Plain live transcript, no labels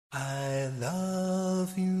I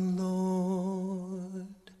love you,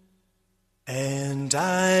 Lord, and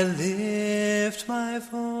I lift my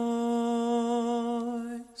voice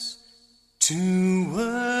to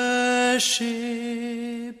worship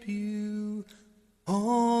you.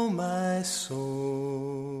 Oh, my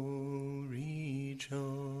soul, rejoice.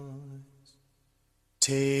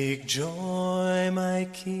 Take joy, my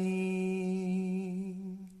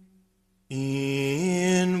King,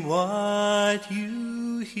 in what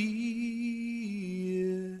you hear,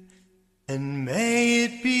 and may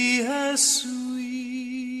it be a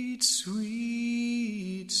sweet,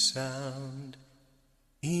 sweet sound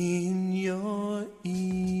in your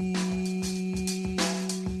ear.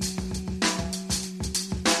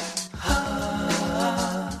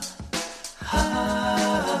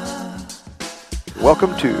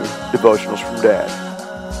 Welcome to Devotionals from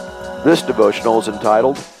Dad. This devotional is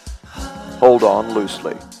entitled, Hold On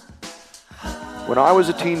Loosely. When I was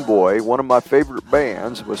a teen boy, one of my favorite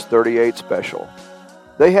bands was 38 Special.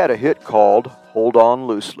 They had a hit called Hold On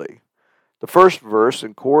Loosely. The first verse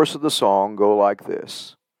and chorus of the song go like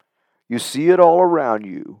this. You see it all around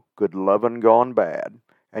you, good lovin' gone bad,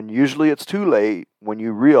 and usually it's too late when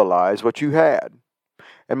you realize what you had.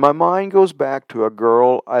 And my mind goes back to a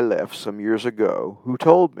girl I left some years ago who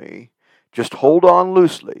told me, just hold on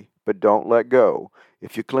loosely, but don't let go.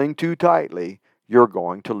 If you cling too tightly, you're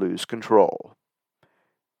going to lose control.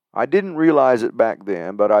 I didn't realize it back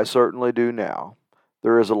then, but I certainly do now.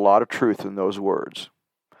 There is a lot of truth in those words.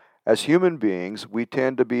 As human beings, we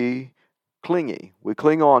tend to be clingy. We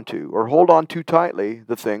cling on to or hold on too tightly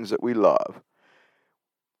the things that we love.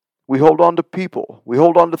 We hold on to people. We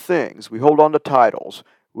hold on to things. We hold on to titles.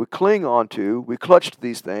 We clutch to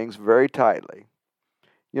these things very tightly.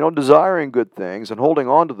 Desiring good things and holding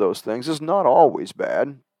on to those things is not always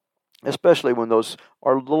bad, especially when those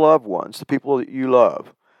are the loved ones, the people that you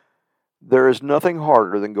love. There is nothing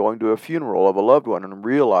harder than going to a funeral of a loved one and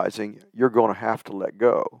realizing you're going to have to let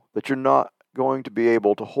go, that you're not going to be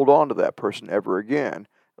able to hold on to that person ever again,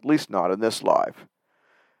 at least not in this life.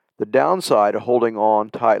 The downside of holding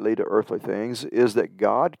on tightly to earthly things is that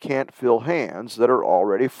God can't fill hands that are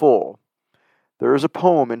already full. There is a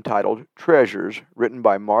poem entitled Treasures, written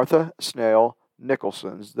by Martha Snail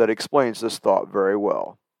Nicholson, that explains this thought very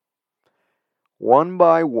well. One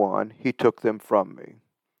by one he took them from me,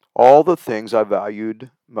 all the things I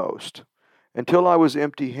valued most, until I was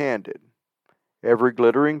empty-handed. Every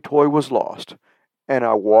glittering toy was lost, and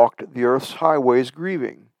I walked the earth's highways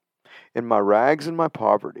grieving, in my rags and my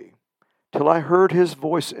poverty, till I heard his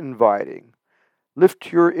voice inviting,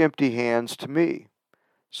 lift your empty hands to me.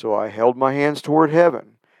 So I held my hands toward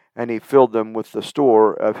heaven, and he filled them with the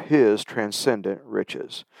store of his transcendent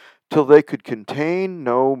riches, till they could contain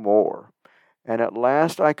no more. And at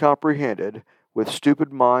last I comprehended, with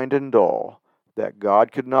stupid mind and dull, that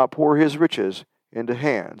God could not pour his riches into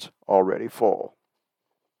hands already full.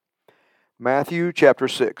 Matthew chapter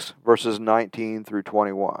 6, verses 19 through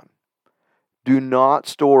 21. Do not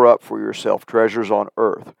store up for yourself treasures on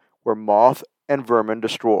earth, where moth and vermin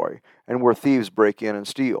destroy, and where thieves break in and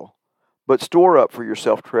steal. But store up for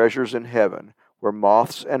yourself treasures in heaven, where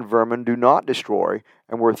moths and vermin do not destroy,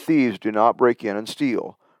 and where thieves do not break in and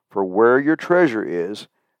steal. For where your treasure is,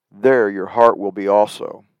 there your heart will be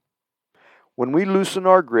also. When we loosen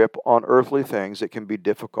our grip on earthly things, it can be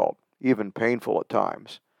difficult, even painful at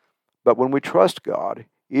times. But when we trust God,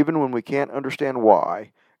 even when we can't understand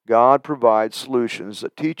why, God provides solutions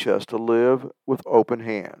that teach us to live with open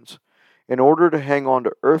hands. In order to hang on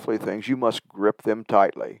to earthly things, you must grip them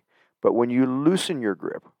tightly. But when you loosen your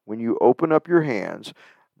grip, when you open up your hands,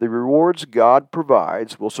 the rewards God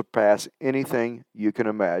provides will surpass anything you can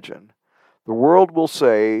imagine. The world will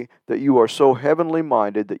say that you are so heavenly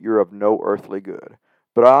minded that you're of no earthly good.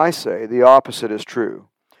 But I say the opposite is true.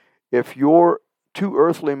 If you're too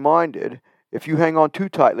earthly minded, if you hang on too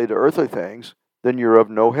tightly to earthly things, then you're of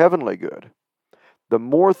no heavenly good. The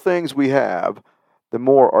more things we have, the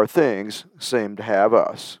more our things seem to have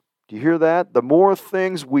us. Do you hear that? The more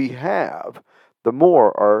things we have, the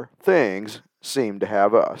more our things seem to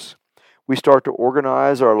have us. We start to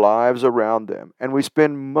organize our lives around them, and we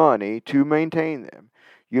spend money to maintain them.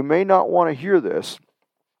 You may not want to hear this,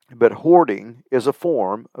 but hoarding is a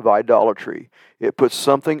form of idolatry. It puts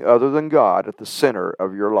something other than God at the center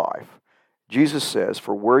of your life. Jesus says,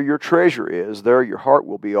 for where your treasure is, there your heart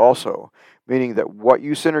will be also, meaning that what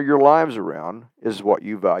you center your lives around is what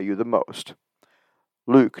you value the most.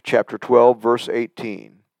 Luke chapter 12, verse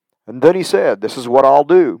 18. And then he said, this is what I'll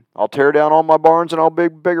do. I'll tear down all my barns and I'll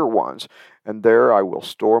build bigger ones, and there I will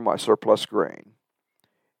store my surplus grain.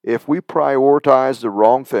 If we prioritize the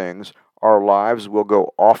wrong things, our lives will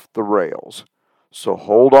go off the rails. So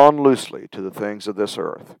hold on loosely to the things of this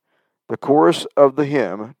earth. The chorus of the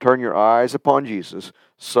hymn, Turn Your Eyes Upon Jesus,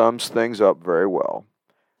 sums things up very well.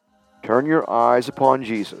 Turn your eyes upon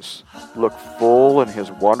Jesus, look full in his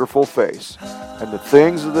wonderful face, and the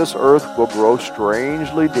things of this earth will grow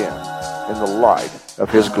strangely dim in the light of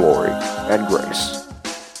his glory and grace.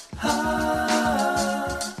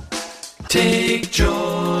 Take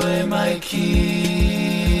joy, my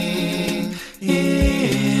King,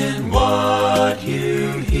 in what you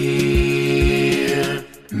hear.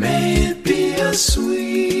 May it be a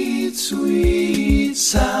sweet, sweet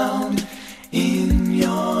sound in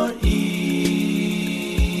your ear.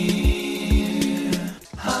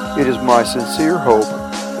 It is my sincere hope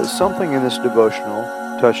that something in this devotional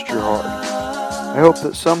touched your heart. I hope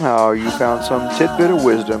that somehow you found some tidbit of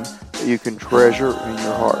wisdom that you can treasure in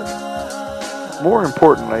your heart. More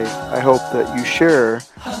importantly, I hope that you share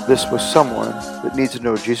this with someone that needs to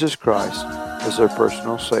know Jesus Christ as their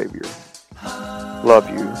personal Savior. Love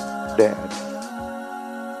you, Dad.